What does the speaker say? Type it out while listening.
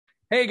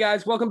Hey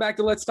guys, welcome back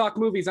to Let's Talk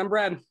Movies. I'm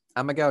Brad,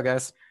 I'm Miguel,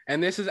 guys.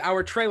 and this is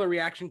our trailer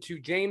reaction to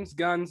James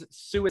Gunn's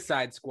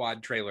Suicide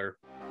Squad trailer.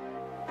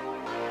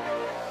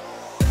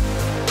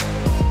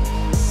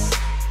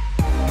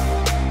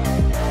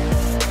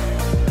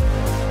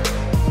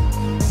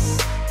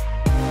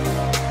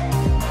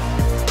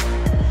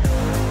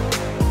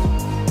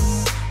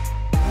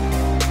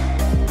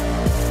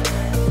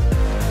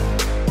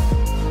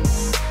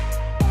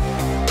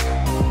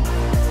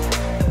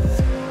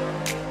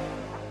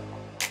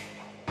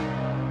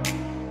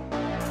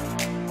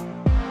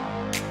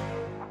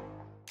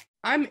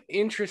 I'm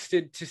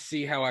interested to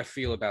see how I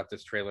feel about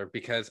this trailer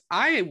because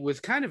I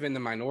was kind of in the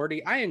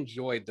minority. I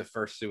enjoyed the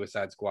first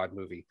Suicide Squad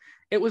movie.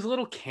 It was a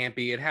little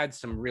campy. It had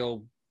some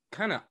real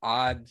kind of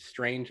odd,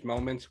 strange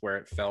moments where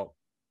it felt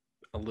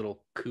a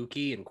little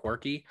kooky and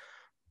quirky,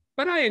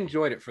 but I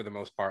enjoyed it for the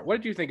most part. What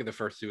did you think of the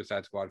first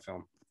Suicide Squad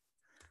film?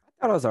 I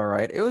thought it was all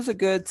right. It was a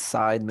good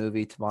side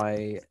movie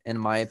in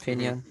my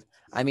opinion.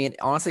 I mean,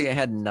 honestly, it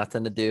had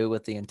nothing to do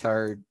with the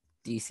entire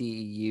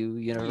DCEU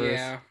universe.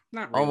 Yeah,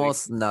 not really.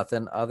 Almost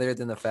nothing other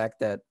than the fact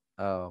that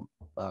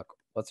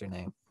what's her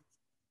name?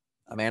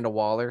 Amanda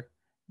Waller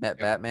met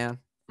Batman.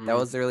 That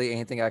was really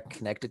anything I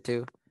connected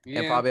to.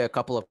 And probably a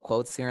couple of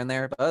quotes here and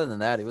there. But other than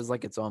that, it was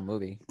like its own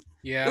movie.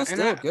 Yeah, it was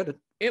still good.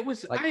 It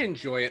was. I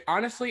enjoy it.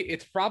 Honestly,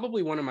 it's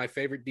probably one of my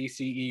favorite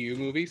DCEU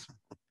movies.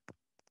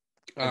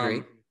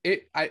 Agreed.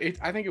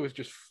 I think it was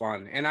just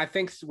fun, and I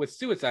think with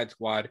Suicide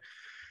Squad,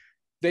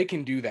 they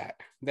can do that.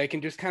 They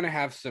can just kind of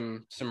have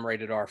some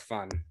rated R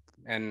fun,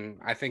 and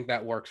I think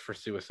that works for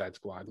Suicide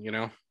Squad. You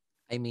know.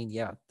 I mean,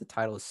 yeah, the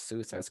title is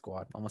Suicide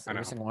Squad. Almost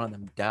every single one of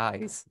them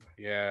dies.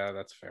 Yeah,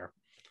 that's fair.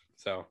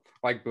 So,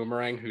 like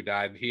Boomerang, who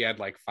died, he had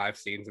like 5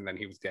 scenes and then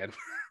he was dead.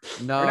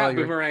 No, not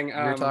Boomerang.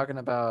 You're talking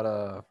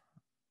about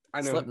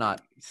I know.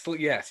 Slipknot.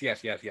 Yes.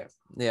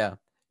 Yeah,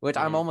 which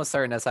I'm almost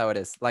certain that's how it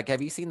is. Like,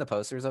 have you seen the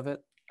posters of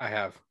it? I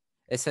have.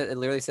 It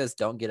literally says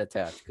 "Don't get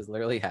attached" because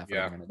literally half of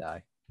them are gonna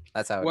die.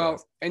 That's how it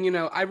goes. And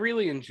I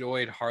really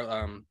enjoyed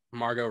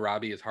Margot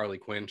Robbie as Harley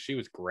Quinn. She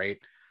was great.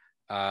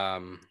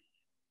 And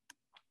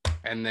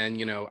then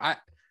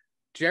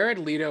Jared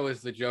Leto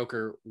as the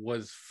Joker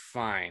was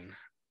fine.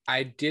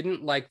 I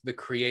didn't like the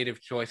creative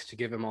choice to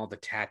give him all the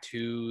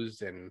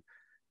tattoos and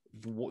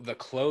the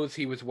clothes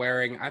he was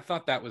wearing. I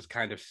thought that was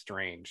kind of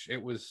strange.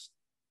 It was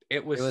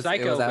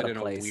psycho, but in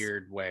a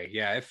weird way.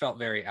 Yeah, it felt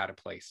very out of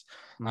place.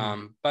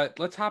 But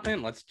let's hop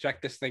in. Let's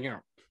check this thing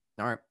out.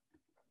 All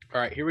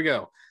right, here we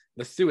go.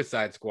 The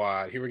Suicide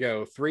Squad. Here we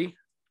go. 3,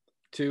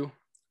 2,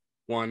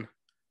 1,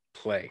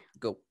 play.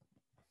 Go.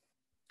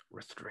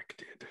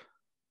 Restricted.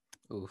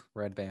 Ooh,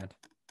 red band.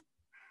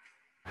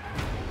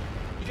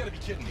 You gotta be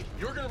kidding me.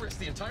 You're gonna risk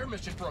the entire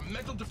mission for a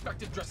mental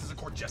defective dressed as a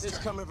court jester. This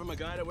coming from a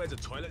guy that wears a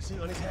toilet seat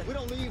on his head. We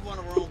don't leave one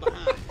of our own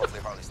behind.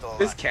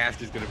 This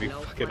cast is gonna be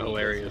fucking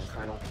hilarious.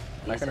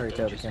 I can already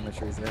tell the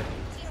chemistry is there.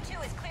 Team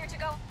 2 is clear to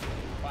go.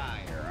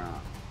 Fire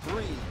up.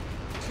 3,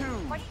 2.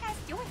 What are you guys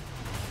doing?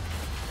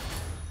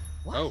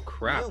 What? Oh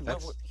crap! I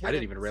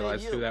didn't even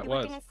realize who that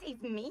was. You were gonna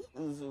save me?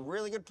 It was a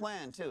really good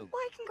plan too. Well,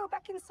 I can go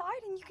back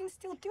inside and you can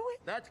still do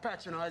it. That's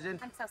patronizing.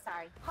 I'm so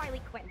sorry. Harley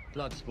Quinn.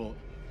 Blood sport.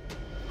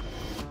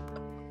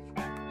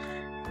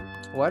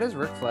 Why does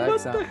Rick Flag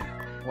sound?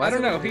 I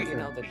don't know.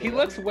 He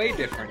looks way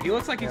different. He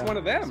looks like he's one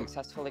of them.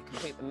 Successfully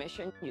complete the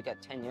mission, you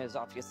get 10 years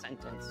off your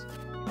sentence.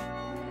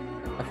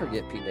 I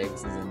forget Pete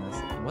Davidson's in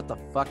this. What the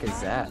fuck is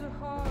that?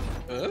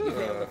 You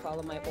fail to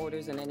follow my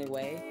orders in any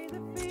way.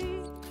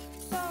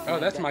 Oh,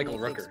 that's Michael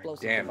Rooker.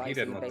 Damn, he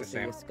didn't look the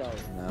same.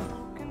 No.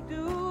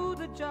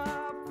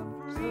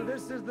 So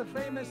this is the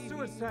famous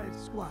Suicide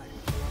Squad.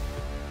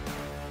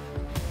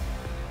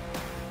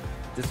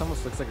 This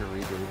almost looks like a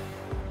reboot.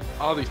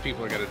 All these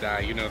people are gonna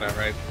die. You know that,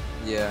 right?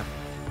 Yeah.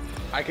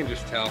 I can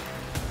just tell.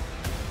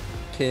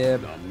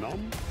 Kib.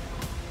 Nom.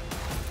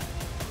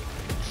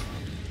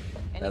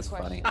 That's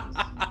funny.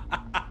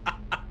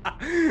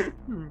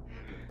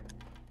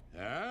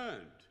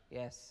 And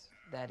Yes,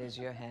 that is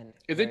your hand.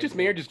 Is it just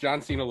me or does John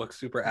Cena look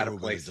super out of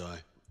place?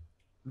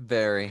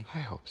 Very. I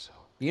hope so.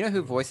 You know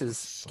who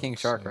voices King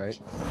Shark, right?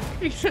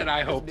 He said,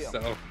 "I hope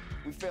so."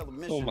 We failed the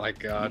mission. Oh my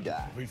god.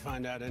 If we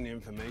find out any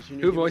information.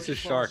 Who voices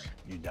Shark?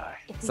 You die.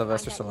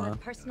 Sylvester Stallone.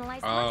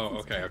 Oh,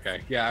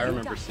 okay. Yeah, I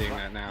remember seeing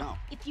that now.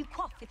 If you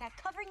cough without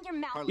covering your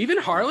mouth. Even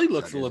Harley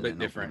looks a little bit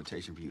different.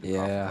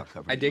 Yeah.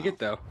 I dig it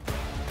though.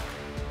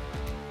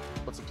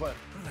 What's the plan?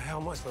 What the hell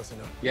am I supposed to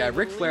know? Yeah,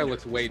 Ric Flair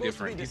looks way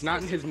different. He's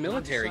not in his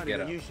military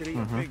getup. You should eat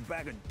a big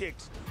bag of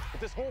dicks. If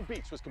this whole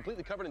beach was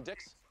completely covered in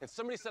dicks, and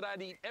somebody said I'd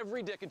eat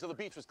every dick until the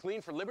beach was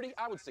clean for liberty,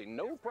 I would say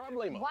no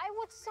problemo. Why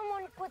would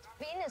someone put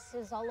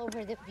penises all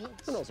over the beach?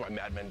 Who knows why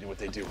madmen do what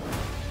they do?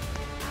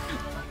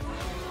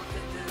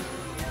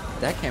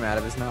 That came out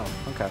of his mouth.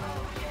 Okay.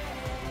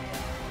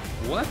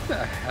 What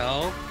the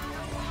hell?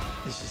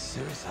 This is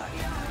suicide.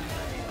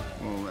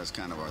 Well, that's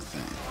kind of our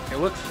thing. It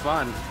looks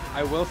fun.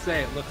 I will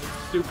say it looks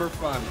super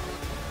fun.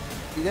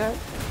 See that?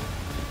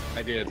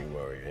 I did. You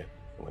worry, eh?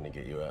 I'm gonna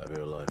get you out of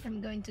here alive. I'm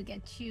going to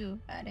get you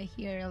out of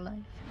here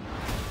alive.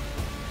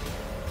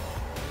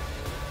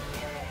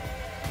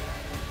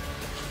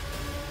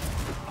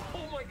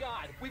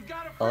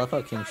 I love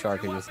how King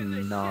Shark is just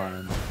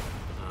non.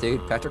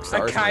 Dude, Patrick A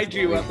Starr's in this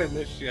kaiju movie. up in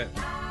this shit.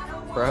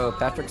 Bro,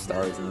 Patrick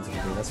Starr's in this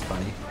movie. That's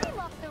funny. I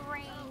love the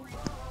rain.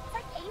 It's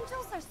like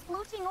angels are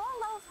smooching all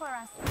over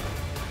us.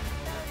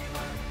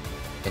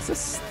 It's a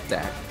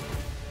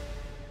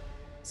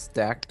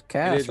stacked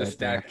cast. It is a right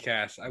stacked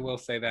cast. I will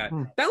say that.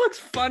 Hmm. That looks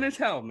fun as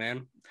hell,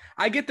 man.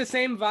 I get the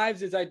same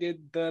vibes as I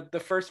did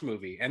the first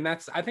movie, and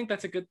I think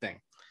that's a good thing.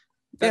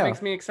 That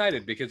makes me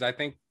excited because I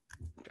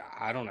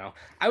don't know.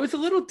 I was a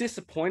little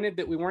disappointed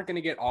that we weren't going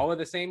to get all of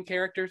the same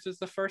characters as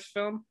the first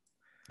film,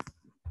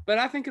 but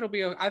I think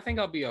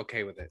I'll be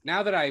okay with it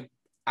now that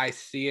I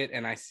see it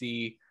and I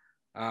see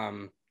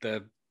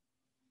the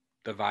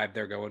vibe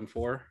they're going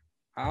for.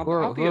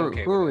 I'll be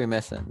okay. Who are we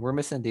missing? We're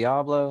missing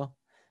Diablo,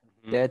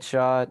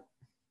 Deadshot,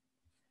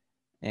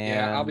 and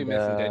yeah, I'll be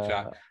missing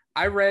Deadshot.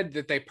 I read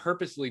that they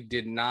purposely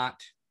did not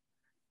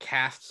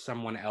cast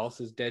someone else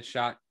as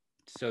Deadshot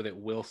so that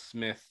Will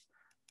Smith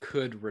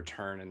could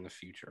return in the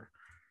future,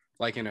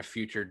 like in a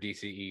future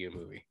DCEU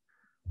movie.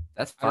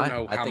 That's I fine.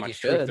 don't know how think much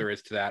truth there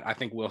is to that. I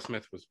think Will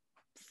Smith was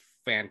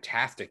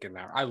fantastic in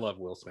that. I love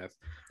Will Smith.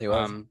 He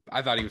was.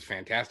 I thought he was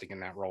fantastic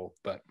in that role,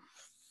 but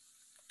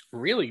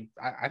really,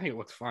 I think it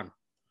looks fun.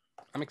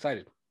 I'm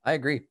excited. I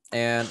agree.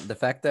 And the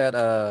fact that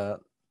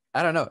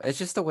I don't know, it's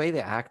just the way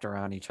they act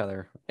around each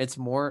other. It's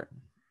more.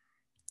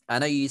 I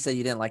know you said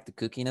you didn't like the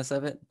kookiness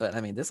of it, but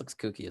I mean, this looks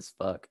kooky as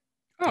fuck.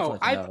 Oh,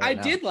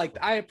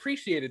 I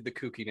appreciated the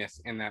kookiness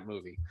in that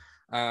movie.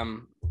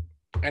 And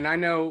I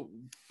know,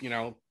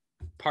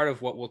 part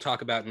of what we'll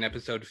talk about in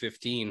episode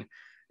 15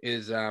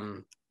 is,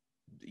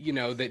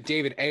 that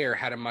David Ayer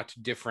had a much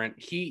different,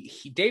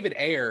 David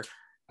Ayer,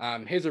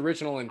 his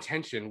original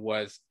intention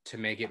was to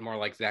make it more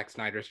like Zack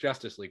Snyder's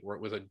Justice League, where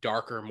it was a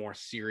darker, more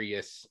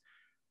serious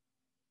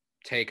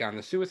take on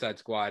the Suicide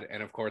Squad.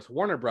 And of course,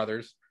 Warner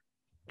Brothers,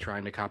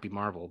 trying to copy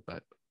Marvel,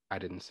 but I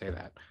didn't say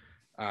that,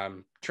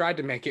 tried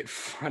to make it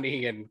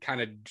funny and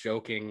kind of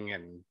joking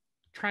and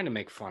trying to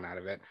make fun out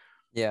of it.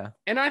 Yeah.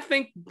 And I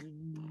think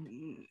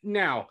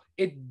now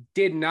it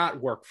did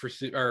not work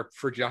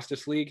for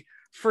Justice League.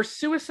 For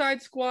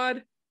Suicide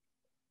Squad,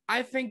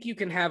 I think you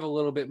can have a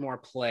little bit more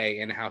play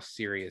in how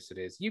serious it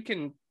is. You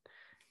can.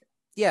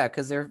 Yeah,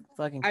 because they're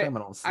fucking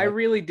criminals. I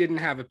really didn't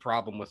have a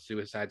problem with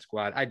Suicide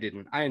Squad. I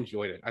didn't. I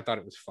enjoyed it. I thought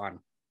it was fun.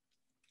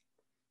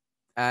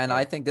 And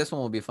I think this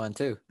one will be fun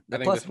too.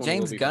 Plus,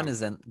 James Gunn is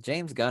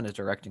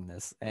directing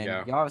this, and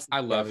I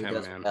love him,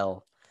 man.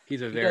 Well.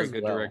 He's a very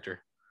good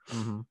director.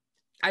 Mm-hmm.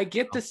 I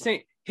get the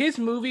same. His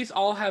movies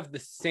all have the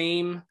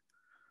same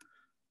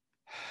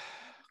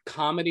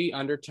comedy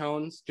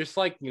undertones. Just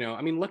like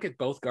look at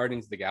both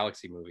Guardians of the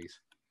Galaxy movies.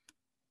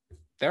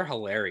 They're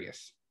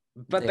hilarious,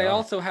 but they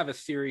also have a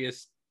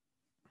serious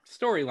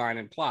storyline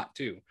and plot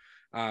too,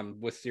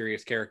 with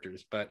serious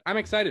characters. But I'm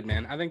excited,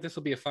 man. I think this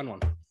will be a fun one.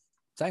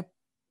 Same.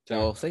 So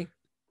we'll see.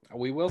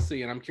 We will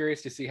see, and I'm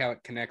curious to see how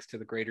it connects to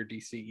the greater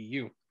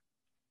DCEU.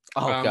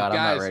 Oh God, I'm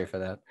not ready for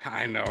that.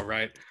 I know,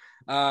 right?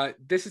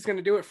 This is going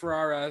to do it for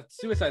our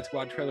Suicide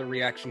Squad trailer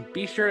reaction.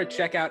 Be sure to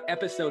check out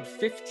episode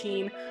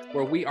 15,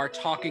 where we are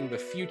talking the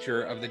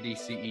future of the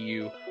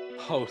DCEU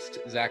post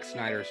Zack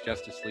Snyder's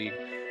Justice League.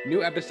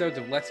 New episodes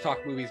of Let's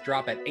Talk Movies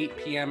drop at 8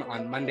 p.m.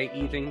 on Monday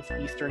evenings,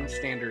 Eastern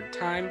Standard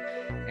Time.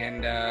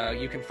 And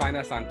you can find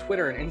us on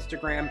Twitter and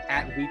Instagram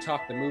at We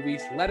Talk the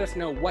Movies. Let us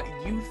know what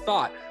you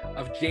thought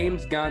of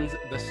James Gunn's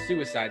The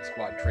Suicide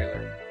Squad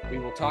trailer. We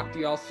will talk to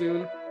y'all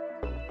soon.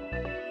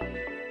 Bye.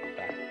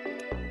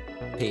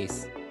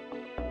 Peace.